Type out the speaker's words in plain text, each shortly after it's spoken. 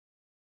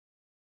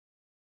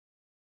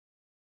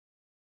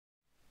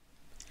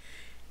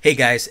Hey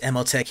guys,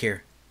 MLTech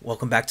here.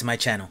 Welcome back to my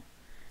channel.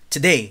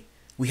 Today,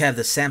 we have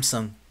the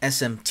Samsung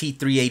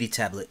T380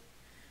 tablet.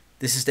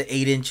 This is the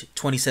 8-inch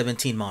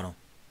 2017 model.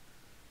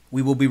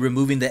 We will be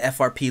removing the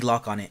FRP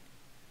lock on it.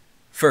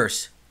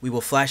 First, we will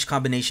flash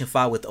combination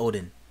file with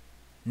Odin.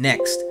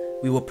 Next,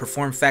 we will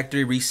perform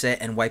factory reset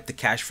and wipe the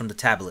cache from the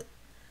tablet.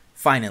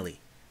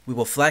 Finally, we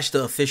will flash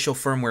the official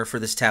firmware for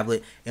this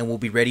tablet and will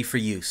be ready for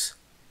use.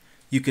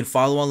 You can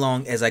follow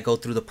along as I go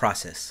through the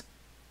process.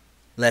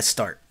 Let's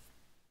start.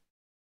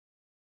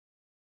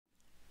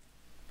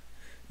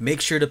 Make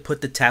sure to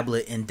put the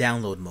tablet in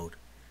download mode.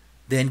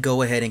 Then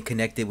go ahead and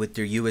connect it with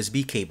your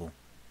USB cable.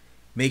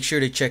 Make sure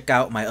to check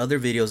out my other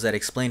videos that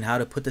explain how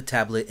to put the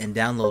tablet in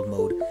download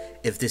mode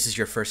if this is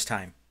your first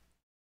time.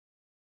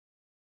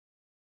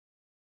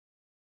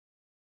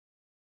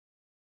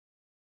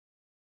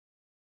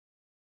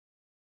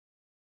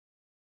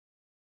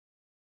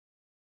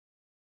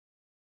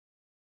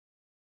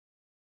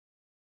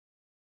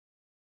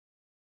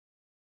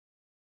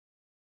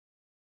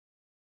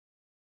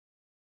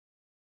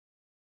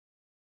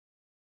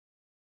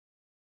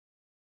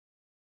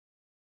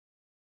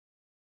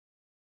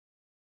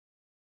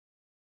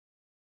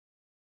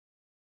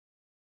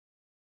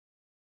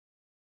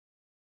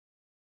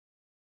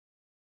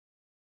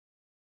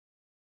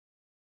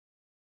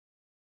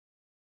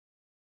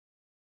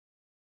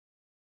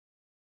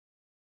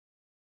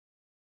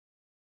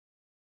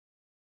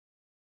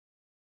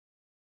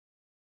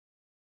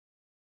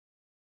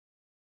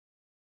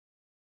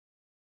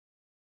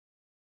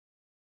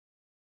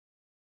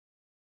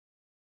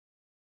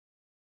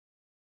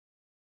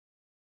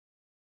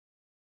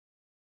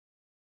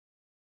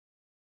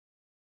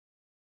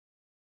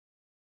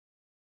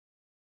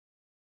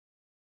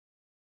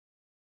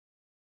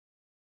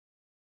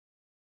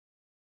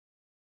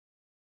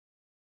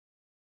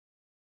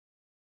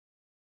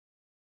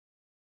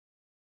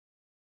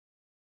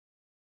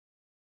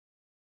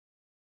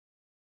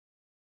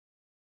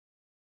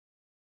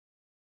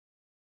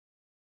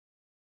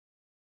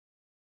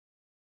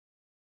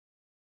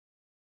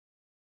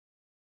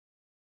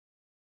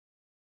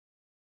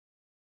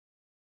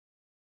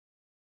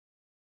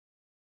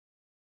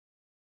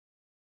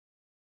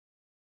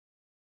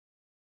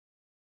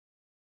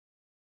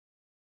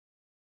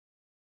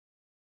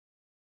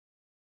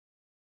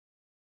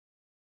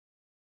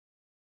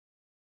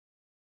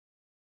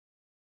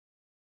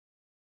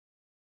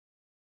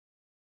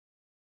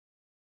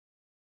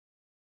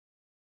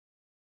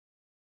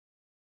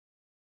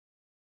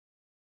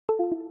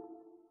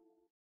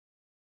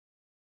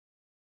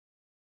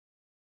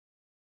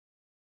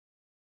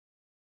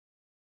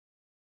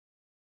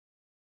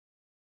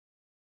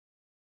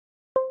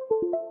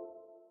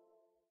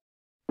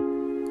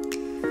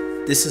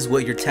 This is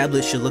what your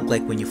tablet should look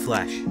like when you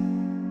flash.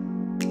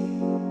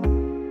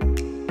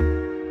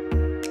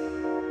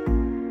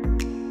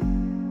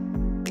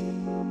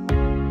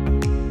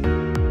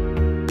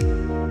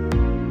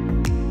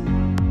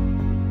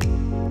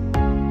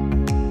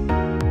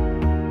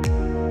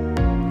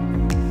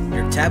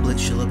 Your tablet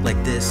should look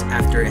like this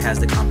after it has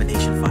the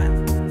combination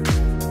file.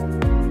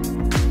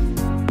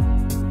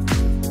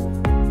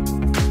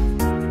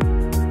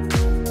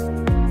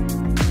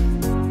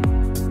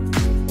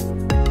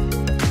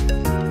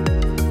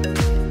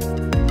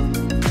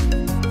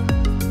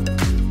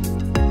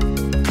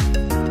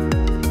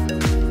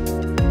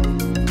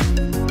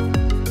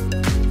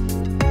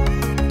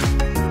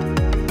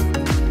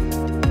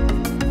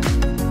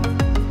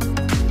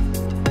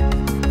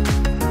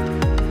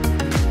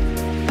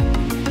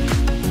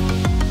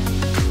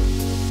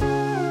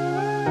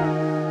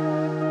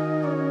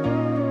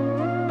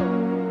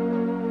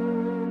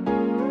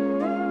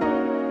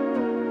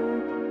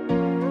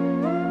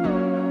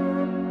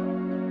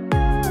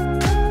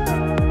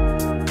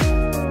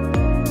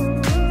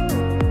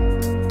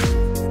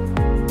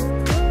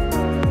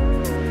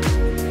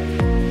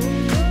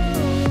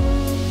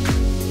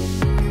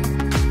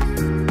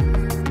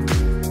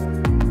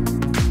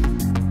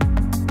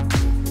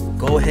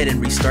 Go ahead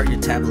and restart your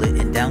tablet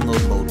in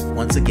download mode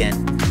once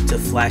again to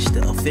flash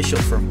the official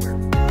firmware.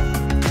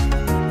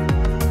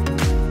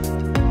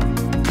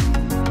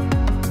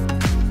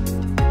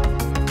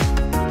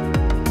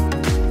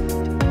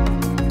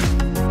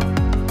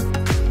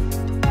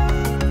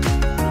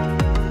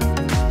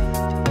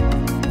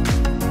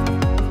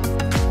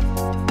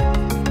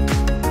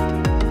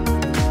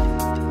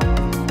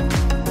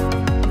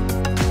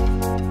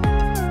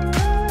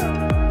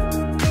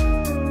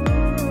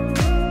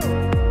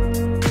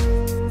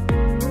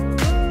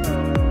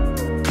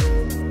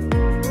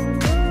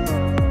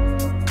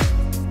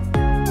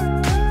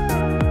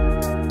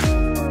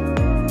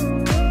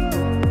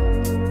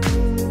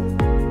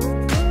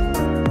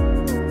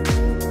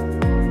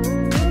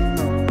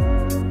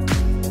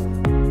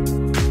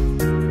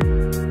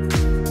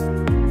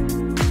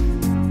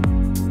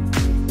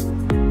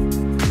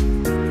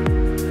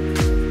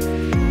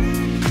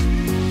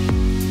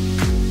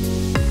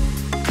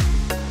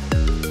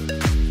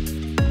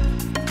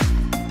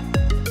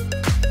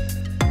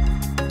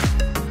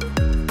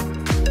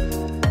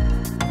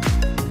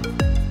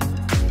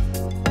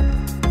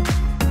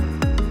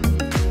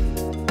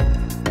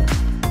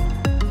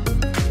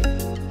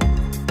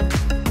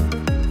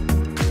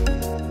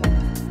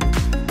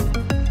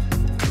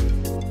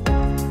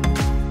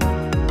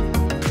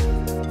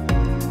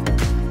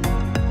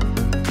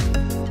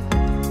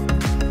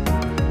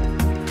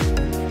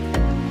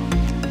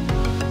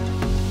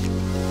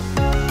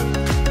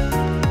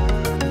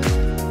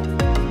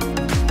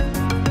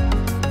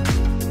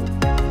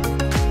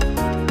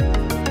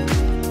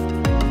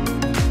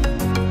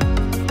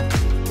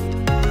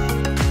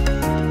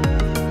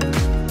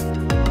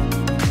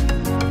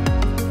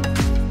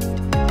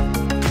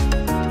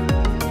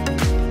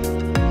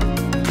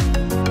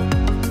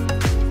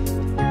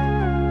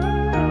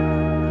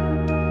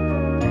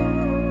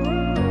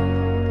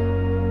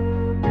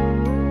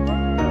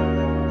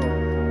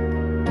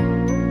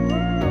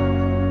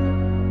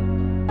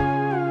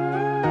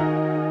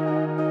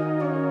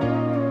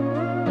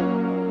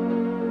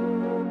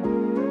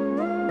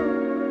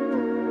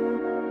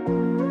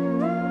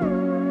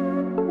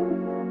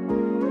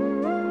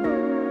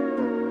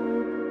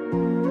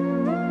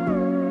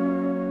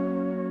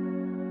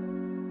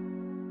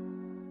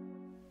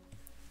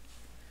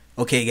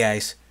 Okay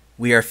guys,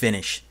 we are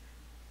finished.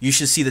 You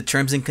should see the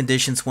terms and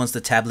conditions once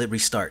the tablet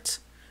restarts.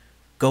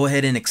 Go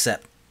ahead and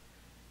accept.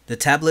 The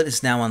tablet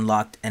is now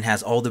unlocked and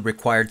has all the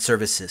required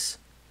services.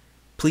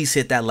 Please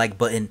hit that like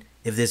button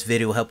if this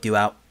video helped you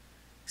out.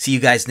 See you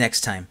guys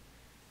next time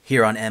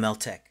here on ML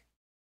Tech.